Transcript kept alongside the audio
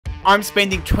I'm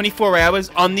spending 24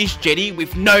 hours on this jetty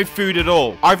with no food at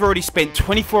all. I've already spent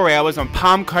 24 hours on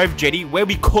Palm Cove Jetty where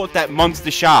we caught that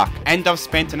monster shark. And I've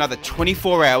spent another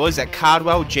 24 hours at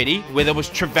Cardwell Jetty where there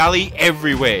was trevally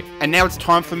everywhere. And now it's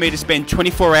time for me to spend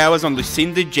 24 hours on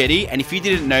Lucinda Jetty, and if you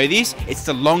didn't know this, it's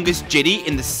the longest jetty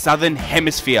in the southern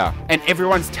hemisphere. And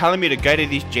everyone's telling me to go to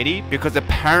this jetty because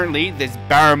apparently there's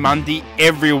barramundi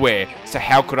everywhere. So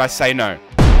how could I say no?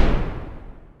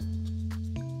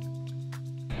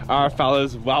 Alright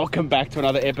fellas, welcome back to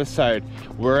another episode.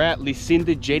 We're at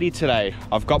Lucinda Jetty today.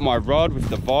 I've got my rod with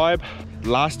the Vibe.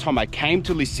 Last time I came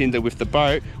to Lucinda with the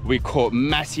boat, we caught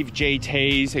massive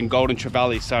GTs and golden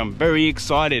trevally, so I'm very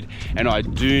excited. And I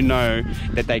do know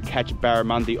that they catch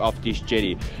barramundi off this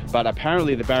jetty, but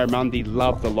apparently the barramundi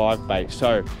love the live bait.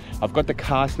 So I've got the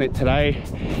cast net today.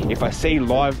 If I see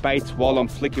live baits while I'm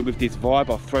flicking with this Vibe,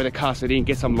 I'll throw the cast net in,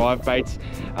 get some live baits,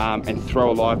 and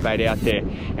throw a live bait out there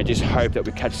and just hope that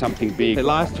we catch something big. The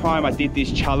last time I did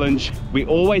this challenge, we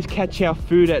always catch our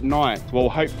food at night. Well,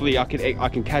 hopefully I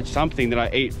can catch something that I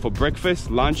eat for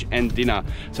breakfast, lunch and dinner.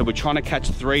 So we're trying to catch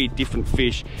 3 different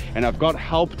fish, and I've got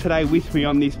help today with me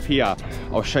on this pier.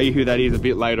 I'll show you who that is a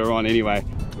bit later on. Anyway,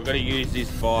 we're going to use this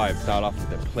Vibe. Start off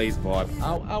with it, please Vibe.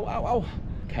 Ow, ow, ow, ow.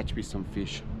 Catch me some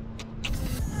fish.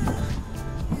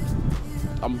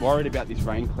 I'm worried about this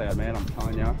rain cloud, man, I'm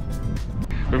telling you.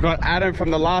 We've got Adam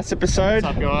from the last episode.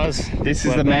 What's up, guys? This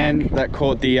is the man that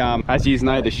caught the, as you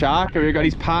know, the shark. And we've got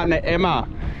his partner, Emma.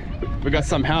 We got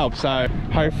some help, so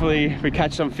hopefully we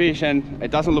catch some fish, and it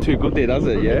doesn't look too good there, does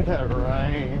it? Yeah? That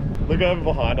rain. Look over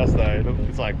behind us though,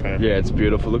 it's like perfect. Yeah, it's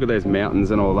beautiful. Look at those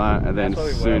mountains and all that, and then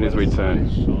as soon as we turn,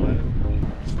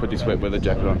 let's put this wet weather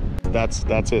jacket on. That's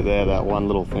it there, that one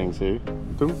little thing too.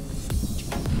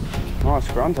 Nice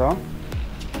grunter.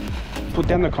 Put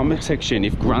down in the comment section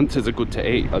if grunters are good to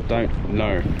eat. I don't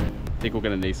know. I think we're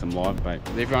going to need some live bait.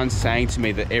 Everyone's saying to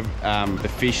me that the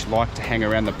fish like to hang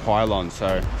around the pylons,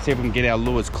 so see if we can get our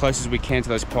lure as close as we can to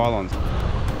those pylons.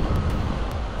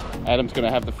 Adam's going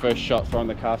to have the first shot throwing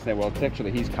the cast net. Well, it's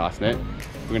actually his cast net.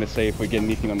 We're going to see if we get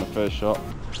anything on the first shot.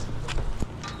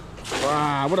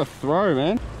 Wow, what a throw,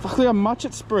 man. Fuck, look how much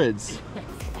it spreads.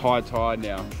 High tide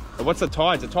now. But what's the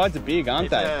tides? The tides are big, aren't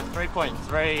they? It's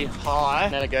 3.3 high,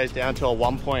 and then it goes down to a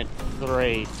 1.3.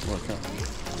 Okay.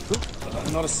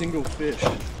 Not a single fish.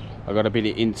 I got a bit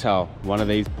of intel. One of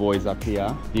these boys up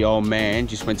here, the old man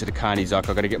just went to the car and he's like,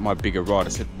 I got to get my bigger rod. I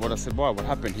said, what? I said, why? What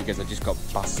happened? He goes, I just got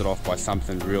busted off by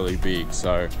something really big.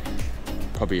 So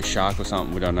probably a shark or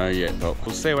something, we don't know yet, but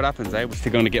we'll see what happens, eh? We're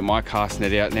still going to get my cast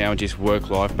net out now and just work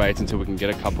live baits until we can get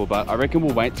a couple, but I reckon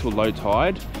we'll wait till low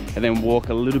tide and then walk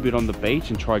a little bit on the beach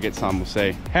and try to get some. We'll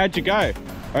see. How'd you go? I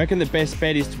reckon the best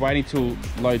bet is to wait until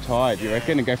low tide, you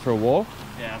reckon, and go for a walk?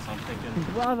 Yeah, that's what I'm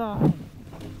thinking. Brother!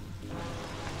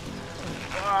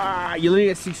 Ah, you're letting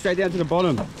it sink straight down to the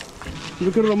bottom.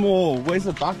 Look at them all. Where's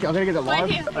the bucket? I'm going to get the live.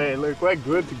 Hey, look, we're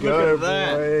good to go,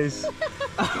 boys.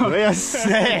 We are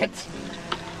set.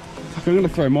 I'm going to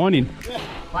throw mine in.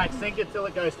 Like, sink it till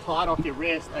it goes tight off your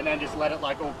wrist and then just let it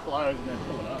like all close and then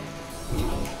pull it up.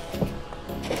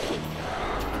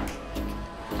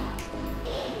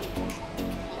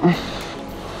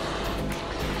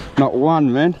 Not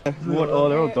one, man. What? Oh,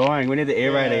 they're all dying. We need the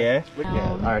aerator, yeah?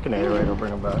 Yeah, I reckon the aerator will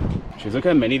bring them back. Jeez, look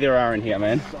how many there are in here,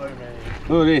 man. So many.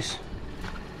 Look at this.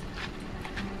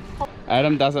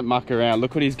 Adam doesn't muck around.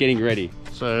 Look what he's getting ready.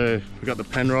 So we got the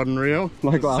pen rod and reel.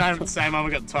 Like same one,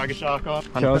 we got the tiger shark on.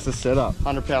 Show us the setup.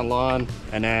 100-pound line,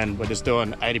 and then we're just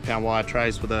doing 80-pound wire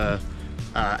trays with a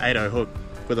 8-0 hook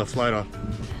with a floater.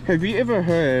 Have you ever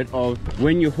heard of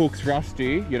when your hook's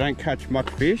rusty, you don't catch much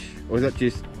fish? Or is that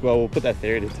just... Well, we'll put that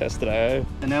theory to test today.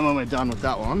 And then when we're done with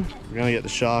that one, we're gonna get the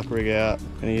shark rig out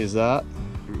and use that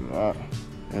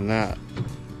and that.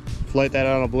 Float that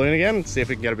out on a balloon again and see if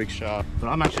we can get a big shark. But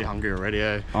I'm actually hungry already,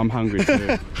 eh? I'm hungry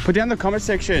too. Put down in the comment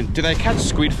section, do they catch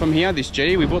squid from here, this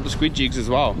jetty? We bought the squid jigs as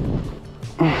well.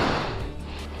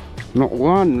 Not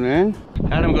one, man.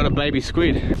 Adam got a baby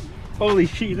squid. Holy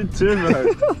shit, the turbo.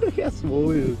 Look how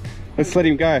small he is. Let's let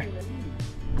him go.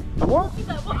 What?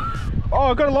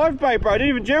 Oh, I got a live bait, bro. I didn't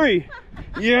even jerry.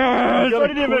 Yes, I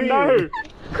didn't even know.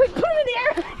 Quick, put him in the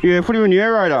air. Yeah, put him in the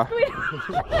aerator.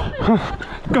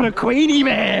 Got a queenie,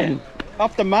 man.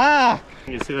 Up the mark.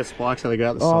 You see the spikes that they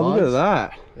go out the sides? Oh, look at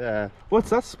that. Yeah.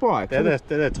 What's that spike? They're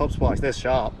the top spikes. They're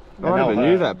sharp. I never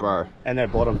knew that, bro. And they're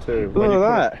bottom too. Look at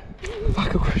that.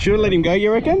 Fuck, should I let him go,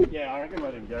 you reckon? Yeah, I reckon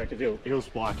let him go because he'll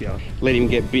spike you. Let him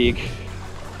get big.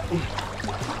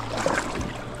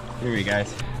 Here he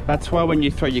goes. That's why when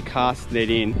you throw your cast net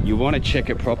in, you want to check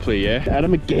it properly, yeah?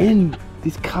 Adam again.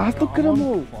 This cast, look at them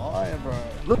all. Fire, bro.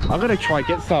 Look, I'm gonna try and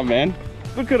get some, man.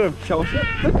 Look at him, Chelsea.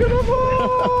 Look at him.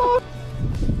 Oh.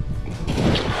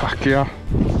 Fuck yeah.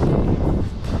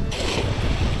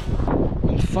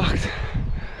 I'm fucked.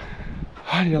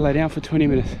 I need to lay down for 20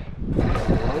 minutes.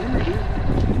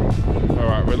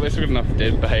 Alright, well, at least we've got enough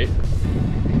dead bait.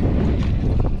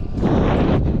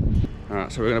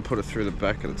 Alright, so we're going to put it through the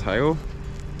back of the tail.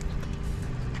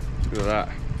 Look at that.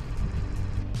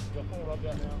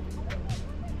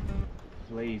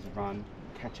 Please run,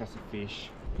 catch us a fish.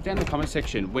 Put down in the comment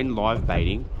section, when live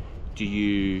baiting, do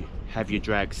you have your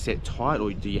drag set tight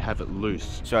or do you have it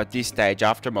loose? So at this stage,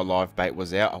 after my live bait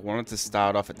was out, I wanted to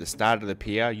start off at the start of the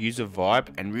pier, use a vibe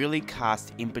and really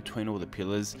cast in between all the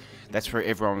pillars. That's where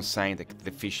everyone was saying that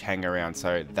the fish hang around,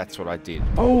 so that's what I did.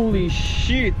 Holy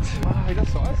shit! Wow, you got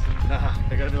size? Nah,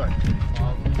 they gotta be like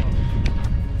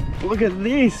 5. Look at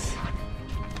this!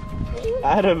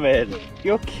 Adam, man,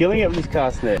 you're killing it with this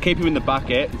cast net. Keep him in the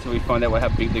bucket until we find out how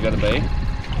big they're gonna be.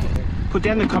 Put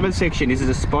down in the comment section, is it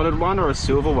a spotted one or a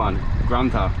silver one?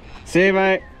 Grunter. See you,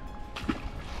 mate.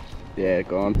 Yeah,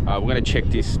 gone. We're gonna check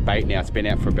this bait now. It's been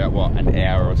out for about, what, an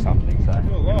hour or something, so.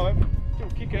 Still alive, still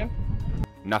kicking.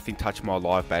 Nothing touched my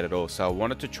live bait at all, so I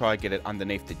wanted to try and get it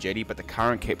underneath the jetty, but the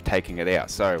current kept taking it out.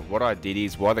 So what I did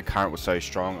is, while the current was so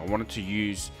strong, I wanted to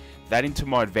use that into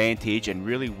my advantage and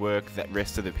really work that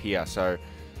rest of the pier. So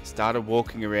started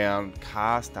walking around,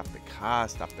 cast after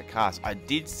cast after cast. I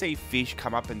did see fish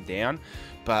come up and down,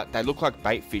 but they looked like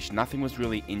bait fish. Nothing was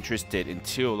really interested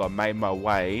until I made my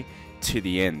way to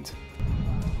the end.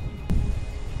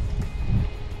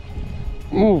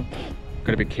 Ooh.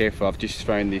 Gotta be careful, I've just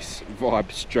thrown this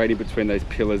vibe straight in between those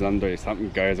pillars under. If something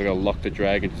goes, I gotta lock the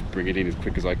drag and just bring it in as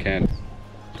quick as I can.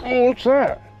 Oh, what's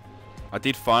that? I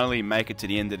did finally make it to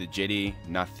the end of the jetty.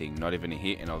 Nothing, not even a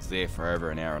hit, and I was there for over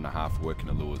an hour and a half working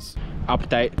the lures.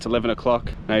 Update, it's 11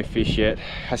 o'clock, no fish yet.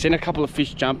 I seen a couple of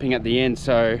fish jumping at the end,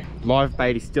 so live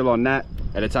bait is still on that,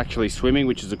 and it's actually swimming,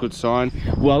 which is a good sign.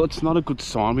 Well, it's not a good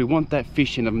sign. We want that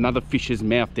fish in another fish's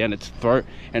mouth down its throat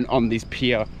and on this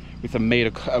pier with a meter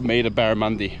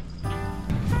barramundi.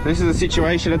 This is the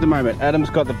situation at the moment. Adam's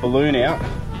got the balloon out.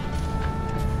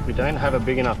 We don't have a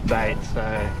big enough bait,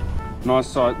 so... Nice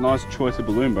size, nice choice of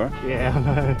balloon, bro. Yeah, I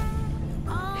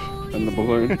know. And the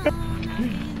balloon.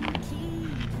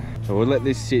 So we'll let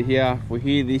this sit here. If we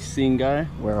hear this thing go,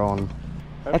 we're on.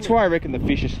 That's why I reckon the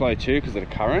fish are slow too, because of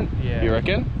the current. Yeah. You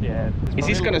reckon? Yeah. Is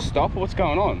this going to stop or what's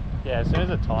going on? Yeah, as soon as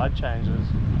the tide changes.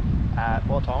 At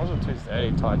what time was it?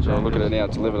 2:30 tide changes. Oh, look at it now,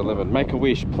 it's 11:11. Make a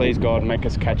wish, please God, make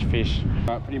us catch fish.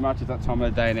 Right, pretty much it's that time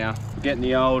of the day now. We're getting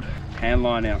the old hand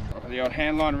line out. The old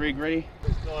hand line rig ready.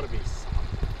 There's gotta be.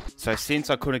 So since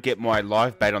I couldn't get my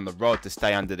live bait on the rod to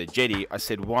stay under the jetty, I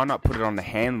said why not put it on the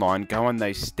hand line, go on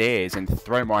those stairs and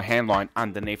throw my hand line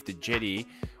underneath the jetty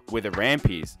where the ramp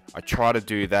is. I tried to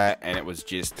do that and it was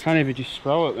just... Can't even just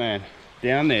throw it, man.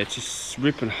 Down there, it's just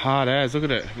ripping hard as. Look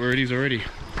at it, where it is already.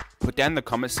 Put down in the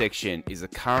comment section, is the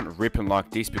current ripping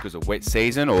like this because of wet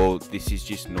season or this is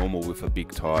just normal with a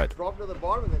big tide? Drop it to the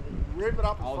bottom and then rip it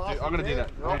up as fast as you can. I'm going to do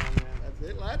that. That's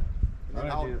it, lad.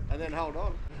 And then hold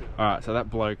on. Alright, so that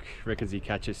bloke reckons he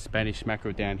catches Spanish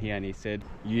mackerel down here and he said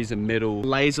use a metal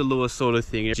laser lure sort of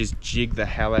thing and just jig the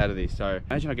hell out of this. So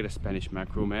imagine I get a Spanish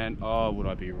mackerel, man. Oh, would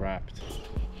I be wrapped.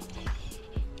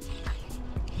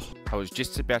 I was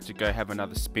just about to go have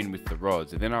another spin with the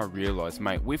rods and then I realised,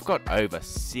 mate, we've got over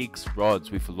 6 rods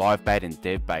with live bait and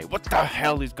dead bait. What the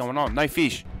hell is going on? No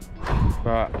fish.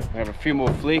 Right, we have a few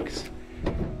more flicks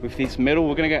with this metal.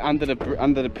 We're going to go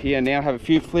under the pier now, have a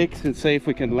few flicks and see if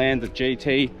we can land the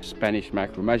GT Spanish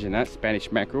mackerel. Imagine that,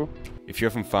 Spanish mackerel. If you're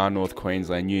from far North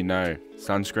Queensland, you know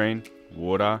sunscreen,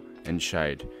 water and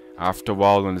shade. After a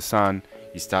while in the sun,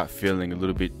 you start feeling a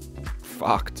little bit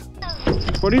fucked.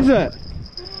 What is it?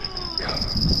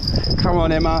 Come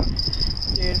on, Emma.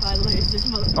 Dude, if I lose this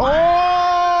motherfucker.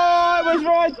 Oh, it was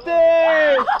right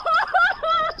there.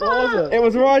 What was it? It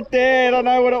was right there. I don't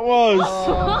know what it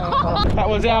was. That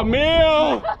was our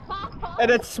meal. And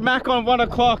it's smack on 1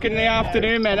 o'clock in the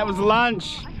afternoon, man. That was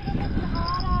lunch.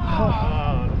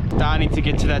 Starting to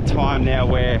get to that time now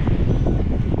where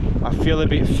I feel a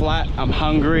bit flat. I'm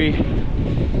hungry.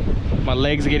 My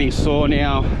legs are getting sore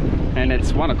now. And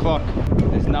it's 1 o'clock.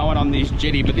 There's no one on this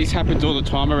jetty, but this happens all the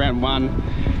time around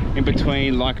 1, in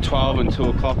between like 12 and 2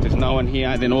 o'clock. There's no one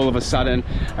here. Then all of a sudden,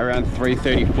 around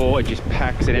 3:34, it just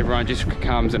packs and everyone just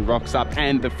comes and rocks up.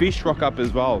 And the fish rock up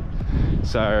as well.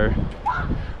 So,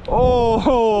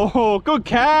 oh, good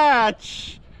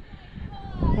catch.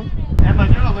 Emma,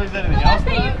 do you want to lose anything else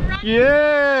today?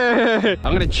 Yeah.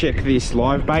 I'm gonna check this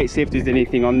live bait, see if there's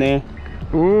anything on there.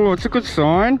 Oh, it's a good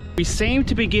sign. We seem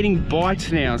to be getting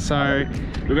bites now, so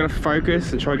we've got to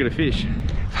focus and try to get a fish.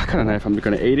 Fuck, I don't know if I'm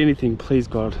gonna eat anything. Please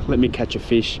God, let me catch a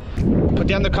fish. Put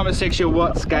down in the comment section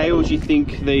what scales you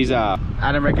think these are.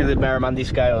 Adam reckons they're barramundi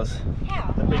scales.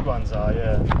 The big ones are,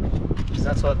 yeah. 'Cause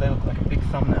that's what they look like, a big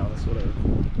thumbnail. That's what a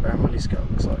barramundi scale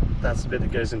looks like. That's the bit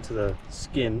that goes into the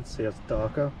skin, see how it's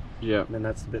darker? Yeah. And then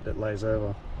that's the bit that lays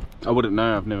over. I wouldn't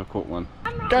know, I've never caught one.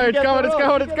 Go, it's going, it's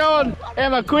going, it's going!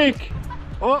 Emma, quick!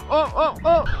 Oh, oh, oh,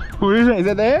 oh! What is it? Is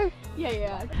it there?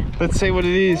 Yeah. Let's see what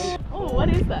it is. Oh, what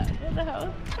is that? What the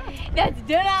hell? That's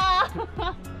dinner!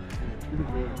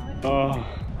 Oh.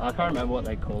 I can't remember what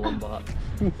they call them, but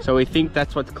So we think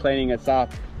that's what's cleaning us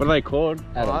up. What are they called,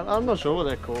 Adam? I'm not sure what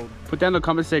they're called. Put down in the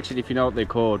comment section if you know what they're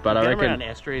called, but I Get reckon... around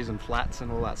estuaries and flats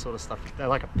and all that sort of stuff. They're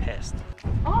like a pest.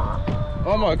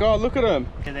 Oh my God, look at them.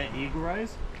 And they're eagle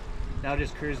rays. They'll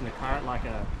just cruise in the current like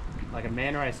a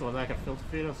man race or like a filter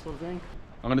feeder sort of thing.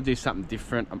 I'm gonna do something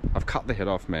different. I've cut the head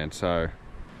off, man, so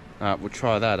we'll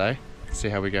try that, eh? See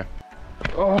how we go.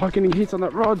 Oh, getting hits on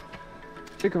that rod.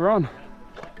 Stick her on.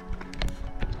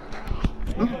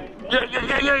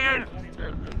 Yeah.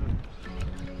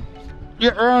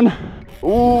 Get on.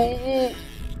 Oh.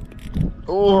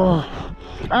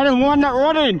 I didn't want that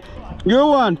rod in. Your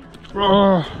one.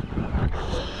 Oh.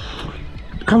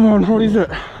 Come on, what is it?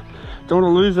 Don't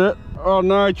want to lose it. Oh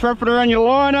no, trap it around your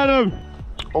line, Adam.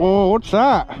 Oh, what's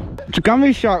that? It's a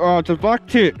gummy shark. Oh, it's a black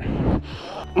tit. Do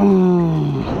you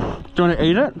want to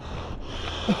eat it?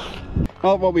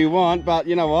 Not what we want, but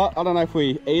you know what? I don't know if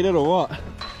we eat it or what.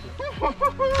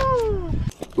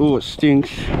 Oh, it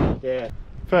stinks. Yeah.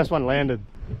 First one landed.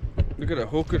 Look at it,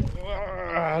 hook it.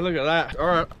 Look at that. All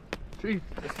right.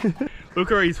 Look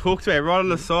where he's hooked, man, right on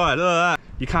the side. Look at that.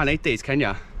 You can't eat these, can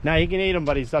you? No, you can eat them,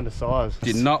 but he's undersized.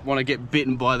 Did not want to get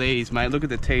bitten by these, mate. Look at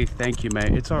the teeth. Thank you,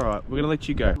 mate. It's all right. We're gonna let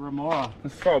you go. Remora.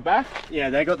 Let's throw it back. Yeah,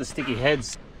 they got the sticky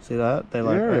heads. See that? They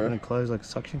like open and close like a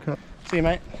suction cup. See you,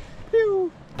 mate.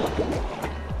 Pew.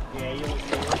 Yeah, you'll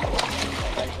see.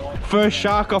 First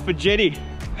shark off a jetty.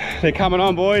 They're coming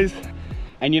on, boys.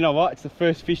 And you know what? It's the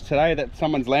first fish today that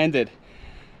someone's landed.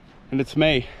 And it's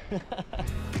me.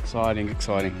 Exciting,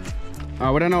 exciting.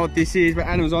 We don't know what this is, but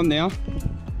Adam's on now.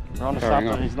 We're on a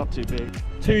supplement, he's not too big.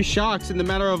 2 sharks in the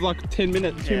matter of like 10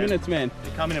 minutes, 2 minutes, man.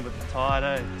 They're coming in with the tide,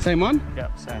 eh? Same one?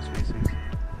 Yep, same species.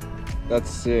 That's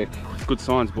sick. Good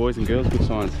signs, boys and girls, good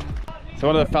signs. So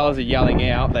one of the fellas are yelling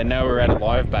out, they know we're at a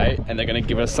live bait and they're gonna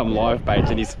give us some live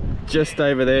baits, and he's just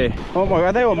over there. Oh my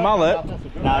God, they were mullet.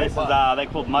 no, this is they're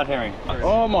called mud herring.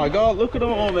 Oh my God, look at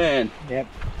them all, man. Yep.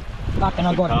 Fucking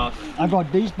I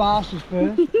got these bastards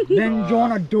first, then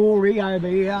John a dory over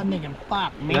here, nigga,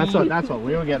 fuck me. That's what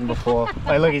we were getting before.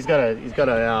 Hey, look, he's got a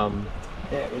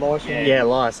lice. yeah,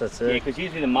 lice. That's Yeah, it. because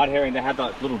usually the mud herring they have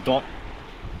that little dot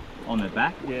on their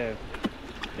back. Yeah.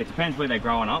 It depends where they're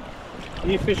growing up. Are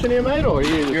you fishing here, mate, or are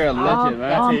you? You're a legend, man.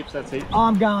 That's heaps. That's heaps.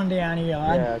 I'm going down here,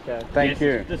 eh? Yeah, okay. Thank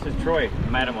you. This is Troy, a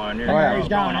mate of mine. He's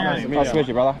going out. Nice to meet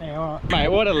you, brother. Yeah, all right. Mate,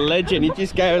 what a legend. He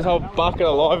just gave us a whole bucket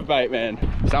of live bait, man.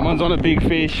 Someone's on a big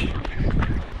fish.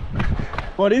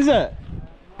 What is it?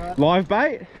 Live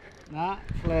bait? Nah,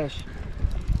 flesh.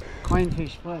 Clean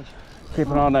fish flesh. Keep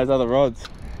an eye on those other rods.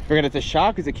 Reckon it's a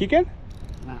shark? Is it kicking?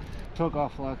 Nah, took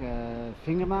off like a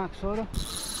finger mark, sort of.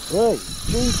 Hey,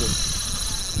 Jesus.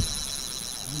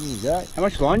 There you go. How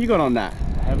much line you got on that?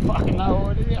 I don't fucking know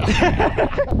what it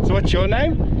is. So what's your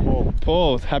name? Paul.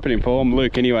 Paul. It's happening, Paul. I'm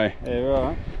Luke anyway. Yeah,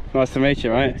 right. Nice to meet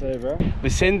you, mate. You too, bro. We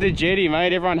send the jetty,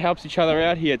 mate. Everyone helps each other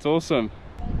out here. It's awesome.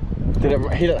 Did it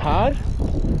hit it hard?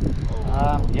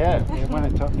 Yeah, when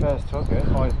it first took it,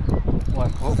 I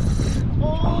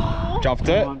hooked. Dropped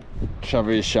it? Shove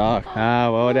a shark.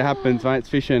 Ah, well, it happens, mate. It's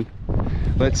fishing.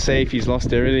 Let's see if he's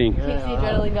lost everything. Keeps the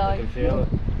adrenaline going. Feel it.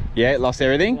 Yeah, lost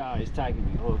everything? No, he's taking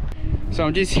me. Look. So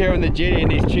I'm just here on the jetty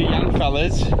and these 2 young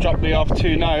fellas dropped me off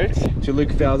 2 notes. To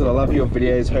Luke Fowles, I love your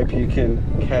videos. Hope you can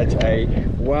catch a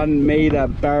 1 meter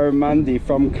barramundi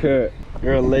from Kurt.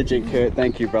 You're a legend, Kurt.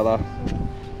 Thank you, brother.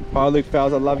 Hi, Luke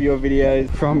Fowles. I love your videos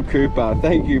from Cooper.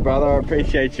 Thank you, brother. I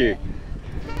appreciate you.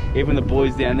 Even the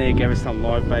boys down there gave us some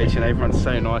live bait, and everyone's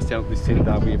so nice down at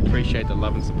Lucinda. We appreciate the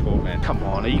love and support, man. Come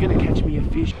on, are you gonna catch me a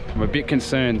fish? I'm a bit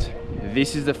concerned.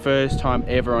 This is the first time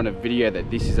ever on a video that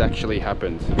this has actually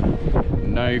happened.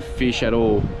 No fish at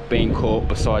all being caught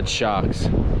besides sharks.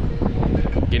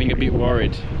 Getting a bit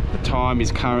worried. The time is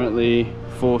currently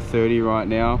 4:30 right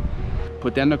now.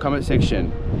 Put down in the comment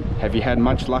section, have you had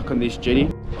much luck on this jetty?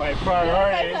 Wait,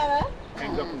 priorities.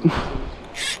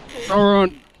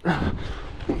 Alright.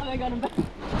 Oh my God, I'm back.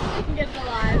 I can get it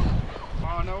alive.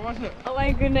 Oh no, what's it? Oh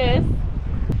my goodness.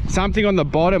 Something on the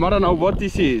bottom. I don't know what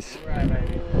this is.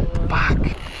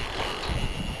 Fuck.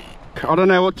 I don't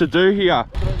know what to do here.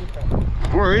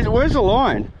 Where's the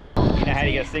line? You know how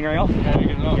to get a stingray off?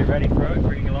 Get ready for it,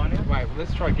 bring your line in. Wait,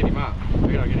 let's try and get him up.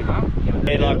 We gotta get him up.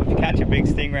 Yeah, like if you catch a big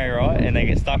stingray, right, and they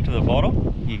get stuck to the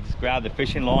bottom, you just grab the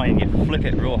fishing line and you flick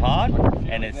it real hard,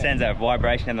 and it sends that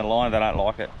vibration in the line. They don't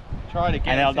like it. Try it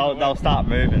again. And they'll start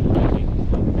moving.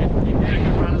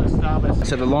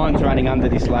 So the line's running under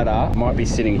this ladder. Might be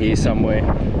sitting here somewhere.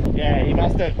 Yeah, he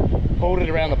must have pulled it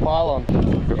around the pylon.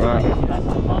 Right.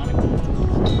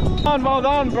 Well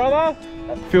done, brother.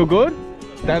 Feel good?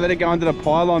 Don't let it go under the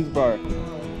pylons, bro.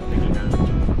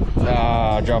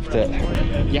 Ah, I dropped it.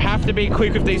 You have to be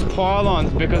quick with these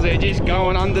pylons because they're just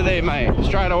going under there, mate.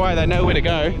 Straight away, they know where to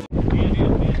go.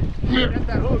 Get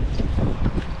that hook.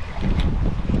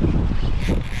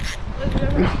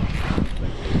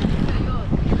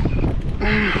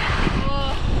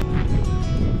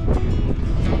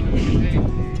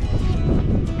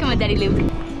 Come on, Daddy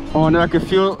Luke. Oh no, I can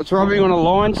feel it's rubbing on a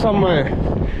line somewhere.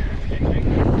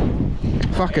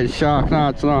 Fucking shark. No,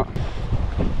 it's not.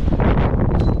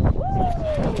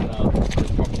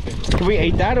 Can we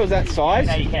eat that, or is that size?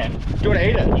 Yeah, you can. Do you want to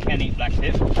eat it? You can eat black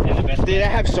tip. And the best. Do they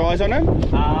have size on them?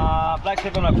 Black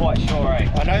tip, I'm not quite sure, eh?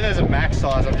 I know there's a max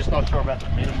size, I'm just not sure about the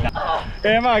minimum.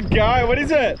 There my go. What is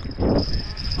it?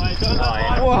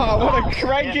 Wow, what a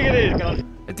cranking it is.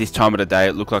 At this time of the day,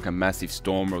 it looked like a massive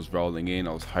storm was rolling in.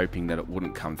 I was hoping that it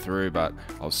wouldn't come through, but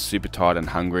I was super tired and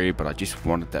hungry, but I just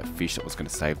wanted that fish that was going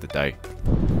to save the day.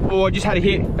 Oh, I just had a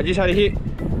hit.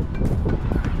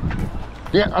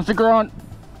 Yeah, I think we're on.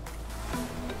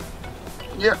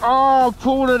 Yeah, oh,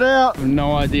 pulled it out. I have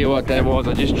no idea what that was.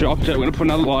 I just dropped it. We're gonna put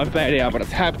another live bait out, but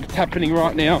it's happening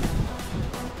right now.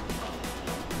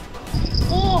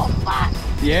 Oh, fuck.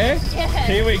 Yeah? Yeah.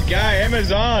 Here we go,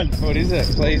 Amazon. What is it?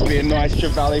 Please be a nice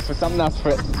trevally for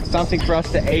something for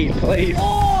us to eat, please.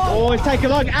 Oh, take a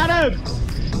look, Adam.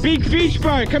 Big fish,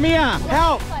 bro. Come here.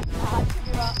 Help.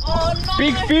 Oh, no.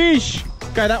 Big fish.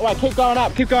 Go that way. Keep going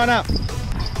up. Keep going up.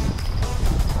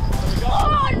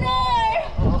 Oh, no.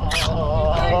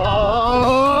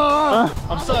 Oh,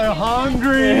 I'm so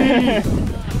hungry.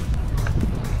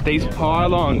 These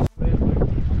pylons.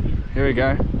 Here we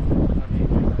go.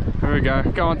 Here we go.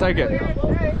 Go on, take it.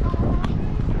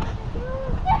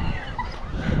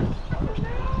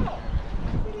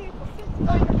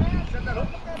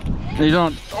 He's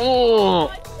on.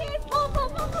 Oh!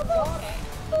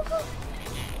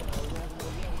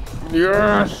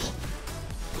 Yes!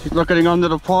 She's not getting under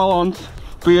the pylons.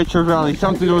 Be a trevally,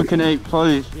 something we can eat,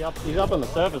 please. He's up on the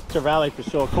surface, trevally for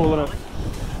sure, cooling it.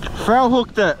 Foul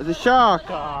hooked it, the shark.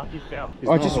 Ah, he fell.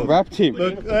 I just wrapped him.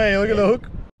 Look, hey, look at the hook.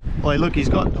 Wait, look, he's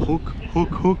got hook.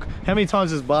 How many times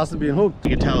has this bastard been hooked?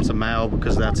 You can tell it's a male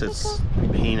because that's its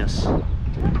penis.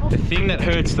 The thing that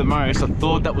hurts the most, I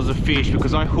thought that was a fish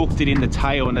because I hooked it in the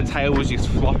tail and the tail was just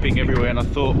flopping everywhere and I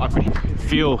thought I could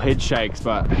feel head shakes,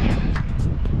 but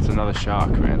it's another shark,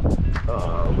 man.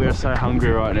 Oh, we're so hungry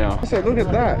right now. So look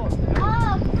at that.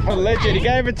 What a legend, he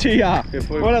gave it to ya.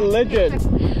 What a legend.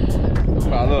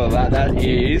 Oh, look at that, that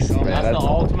is. Man, That's the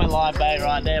ultimate live bait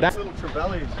right there. Little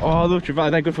trevallies. Oh, little trevally,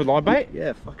 are they good for live bait?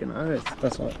 Yeah, fucking oath.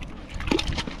 That's right.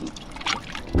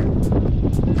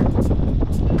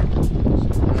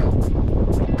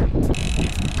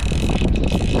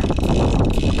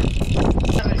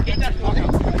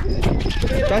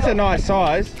 That's a nice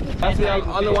size. That's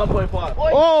under 1.5. Oh,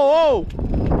 oh!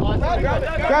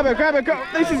 Grab it, grab it, go.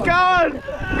 This is going!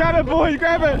 Grab it, boys,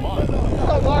 grab it!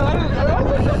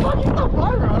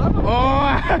 Oh!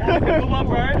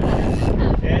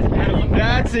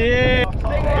 That's it!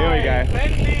 Here we go.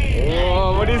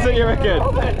 Oh, what is it, you reckon?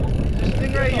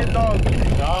 Stingray, you dog.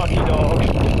 Doggy dog.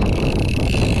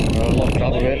 Oh, locked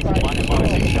up a bit.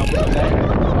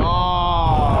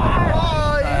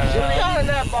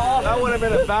 That would have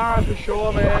been a barra for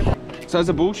sure, man. So it's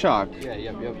a bull shark. Yeah,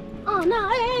 yep. Oh, no.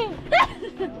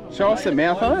 Show us the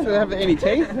mouth on it. Does it have any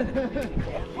teeth?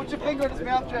 Put your finger in his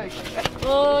mouth, Jake.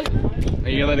 Oh, Are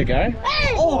you gonna let it go?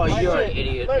 Oh, you're an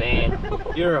idiot, man.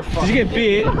 You're a Did you get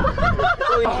bit?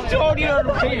 told you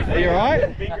to Are you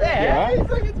alright? Yeah. You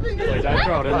alright? Please don't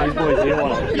throw it in. These boys do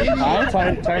want it. Huh?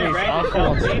 Tony's uncle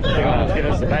wants to get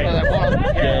us the bait.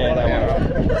 Yeah.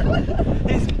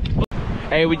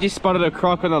 Hey, we just spotted a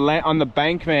croc on the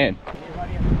bank, man.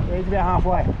 He's about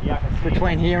halfway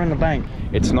between here and the bank.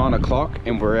 It's 9 o'clock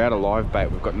and we're out of live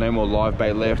bait. We've got no more live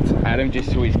bait left. Adam just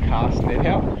threw his cast net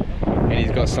out and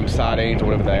he's got some sardines or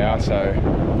whatever they are, so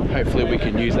hopefully we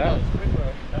can use that.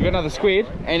 You got another squid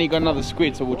and he got another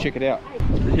squid, so we'll check it out.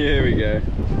 Here we go.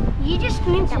 you just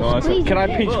meant to Nice. squeeze Can I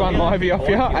it. pinch one livey off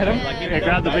you, Adam? Yeah,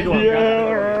 grab the big one.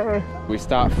 Yeah. We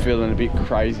start feeling a bit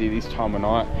crazy this time of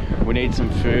night. We need some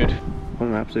food. What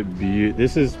an absolute beauty.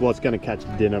 This is what's gonna catch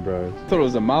dinner, bro. Thought it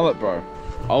was a mullet, bro.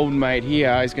 Old mate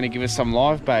here is going to give us some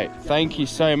live bait. Thank you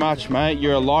so much, mate.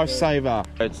 You're a lifesaver.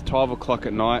 It's 12 o'clock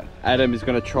at night. Adam is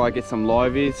going to try get some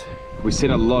liveys. We've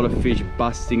seen a lot of fish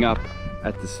busting up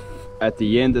at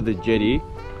the end of the jetty,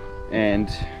 and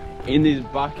in this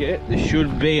bucket there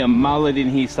should be a mullet in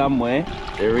here somewhere.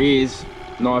 There is.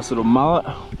 Nice little mullet.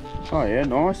 Oh yeah,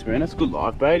 nice, man. That's good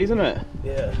live bait, isn't it?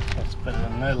 Yeah, that's better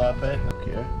than no live bait.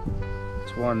 Okay,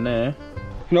 it's one there.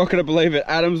 Not gonna believe it,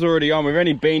 Adam's already on. We've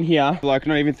only been here for like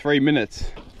not even 3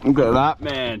 minutes. Look at that,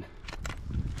 man.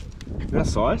 That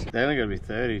size? They're only gonna be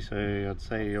 30, so I'd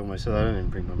say you almost said I didn't even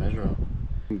bring my measure up.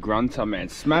 Grunter, man.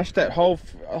 Smashed that whole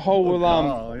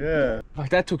oh yeah. like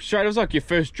that took straight. It was like your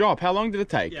first drop. How long did it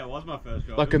take? Yeah, it was my first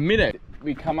drop. Like a minute.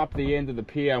 We come up the end of the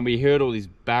pier and we heard all these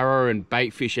barrow and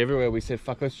bait fish everywhere. We said,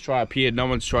 fuck, let's try up here. No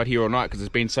one's tried here all night because it's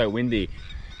been so windy.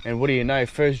 And what do you know?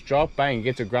 First drop, bang, it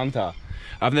gets a grunter.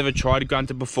 I've never tried a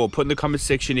grunter before. Put in the comment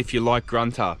section if you like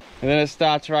grunter. And then it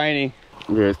starts raining.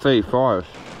 Yeah, 35.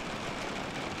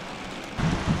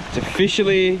 It's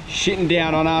officially shitting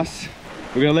down on us.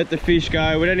 We're gonna let the fish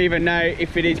go. We don't even know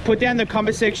if it is. Put down the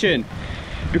comment section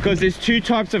because there's two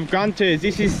types of grunters.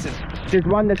 There's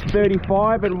one that's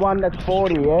 35 and one that's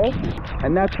 40, yeah?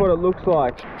 And that's what it looks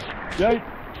like. Yep.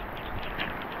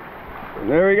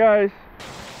 There he goes.